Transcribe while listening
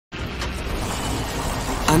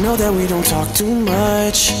know that we don't talk too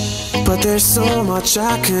much, but there's so much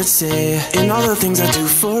I could say. And all the things I do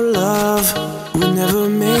for love would never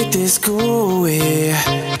make this go away.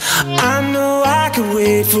 I know I could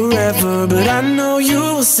wait forever, but I know you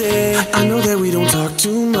will say. I know that we don't talk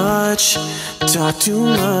too much, talk too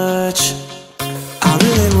much. I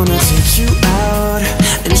really wanna take you out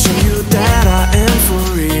and show you that I am for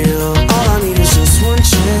real. All I need is just one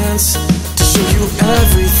chance to show you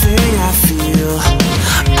everything I feel.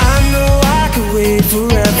 I know I could wait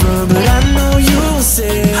forever, but I know you will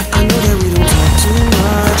say. I know that we don't talk too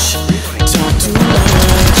much, talk too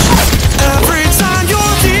much. Every time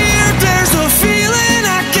you're here, there's a feeling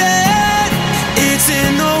I get. It's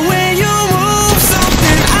in the way you move,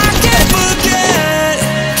 something I can't forget.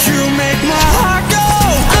 You make my heart go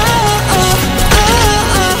oh, oh, oh,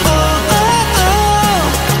 oh, oh, oh,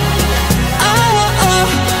 oh,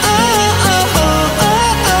 oh, oh,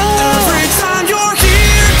 oh, oh. Every time you're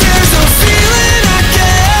here, there's a feeling I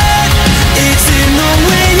get. It's in the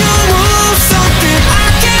way you move, something I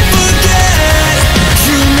can't forget.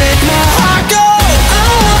 You make my heart go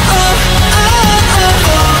oh, oh, oh, oh,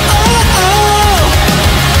 oh, oh, oh,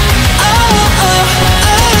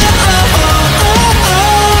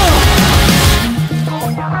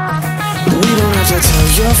 We don't have to tell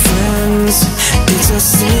your friends, it's a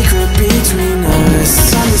secret between us.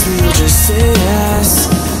 Promise me you'll just say yes,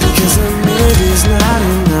 because a maybe's not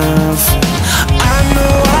enough. I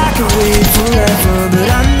know I could wait forever, but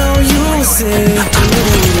I know you will say. I know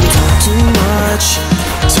that we don't talk too much,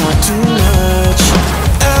 talk too much.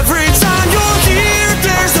 Every time you're here,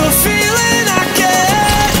 there's a feeling I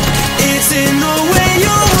get. It's in the way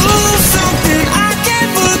you move, something I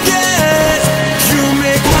can't forget. You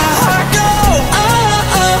make my heart go oh,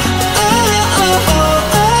 oh, oh, oh, oh,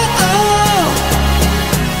 oh,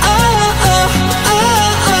 oh, oh,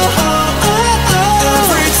 oh, oh, oh.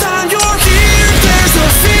 Every time you're here, there's a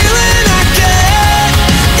feeling I get.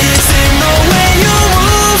 It's in the way you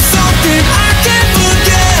move, something I can't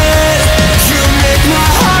forget. You make my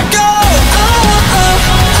heart go oh, oh,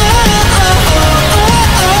 oh, oh, oh, oh,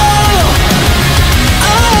 oh,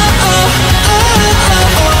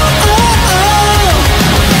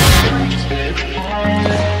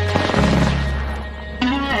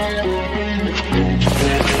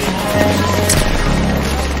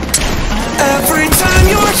 Every time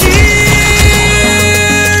you're here,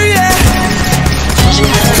 yeah,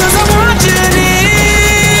 'cause I want you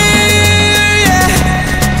near, yeah,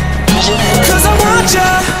 'cause I want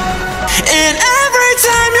you. And every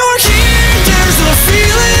time you're here, there's a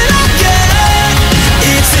feeling I get.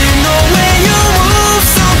 It's in the way you move,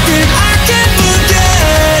 something I can't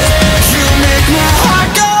forget. You make my heart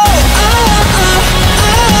go oh, oh,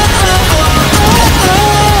 oh, oh, oh, oh,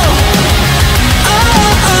 oh.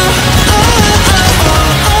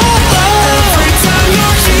 Every time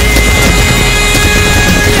you're here,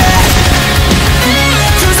 yeah,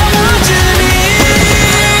 'cause I want you near,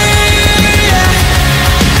 yeah.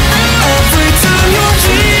 Every time you're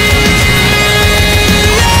here,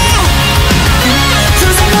 yeah,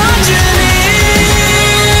 'cause I want you near,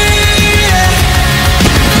 yeah.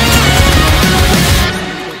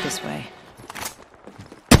 Go this way.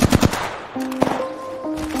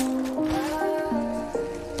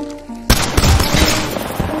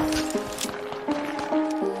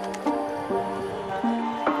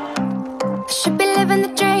 Should be living the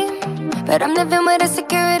dream, but I'm living with a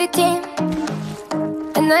security team.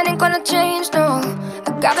 And that ain't gonna change, no. I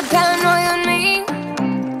got a paranoia on me,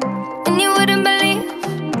 and you wouldn't believe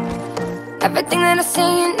everything that I say,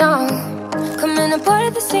 you know. Coming apart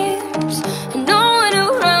at the seams, and no one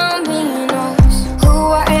around me knows who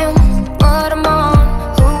I am, what I'm on,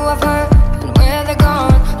 who I've hurt, and where they're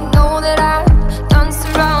gone. I know that I've done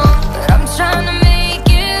some wrong, but I'm trying to make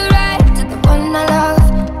it right to the one I love.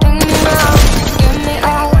 Bring me round, get me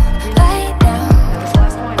out right now.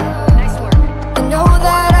 I know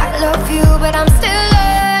that I love you, but I'm still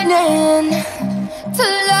learning to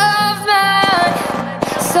love myself.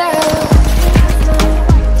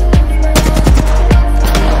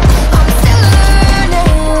 I'm still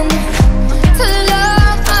learning to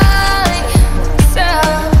love myself.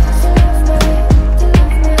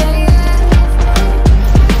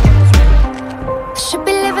 I should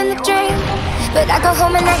be living the dream, but I go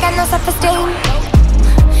home and I got no self-esteem.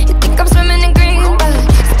 You think I'm swimming in green, but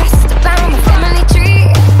it's best around my family tree.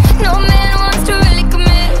 No man wants to really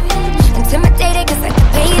commit. Intimidated 'cause I can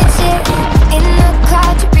pay the shit. In the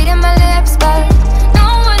cloud, you're reading my lips, but no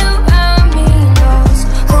one around me knows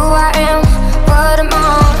who I am, what I'm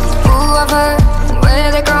on, who I've hurt, and where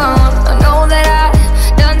they're gone. I know that I've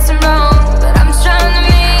done some wrong, but I'm trying to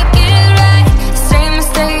make it right. Same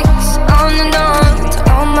mistake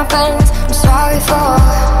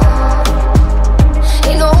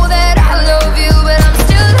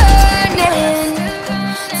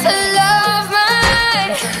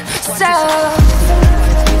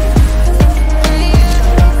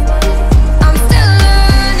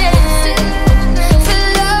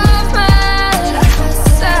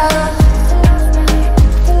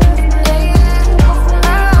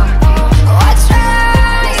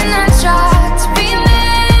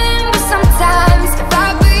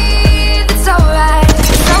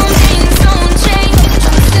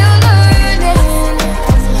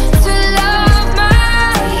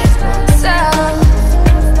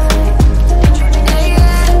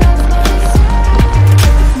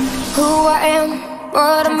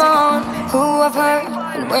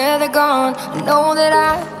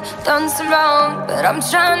done some wrong, but I'm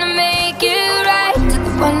trying to make it right. To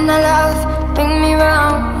the one I love, bring me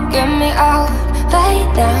round, get me out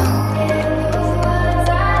right now.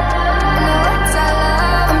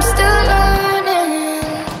 I'm still learning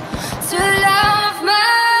to love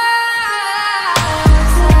myself.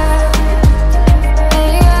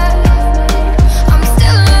 Yeah. I'm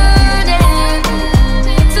still learning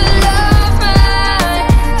to love myself.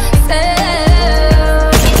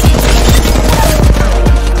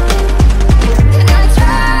 And I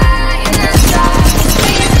try,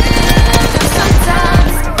 but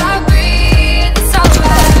sometimes if I breathe, it's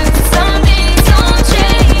alright. Some things don't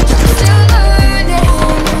change. I'm still learning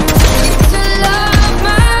to love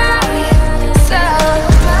myself.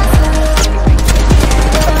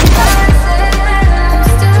 I'm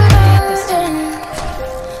still learning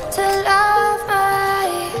to love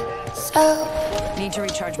myself. Need to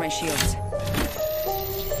recharge my shields.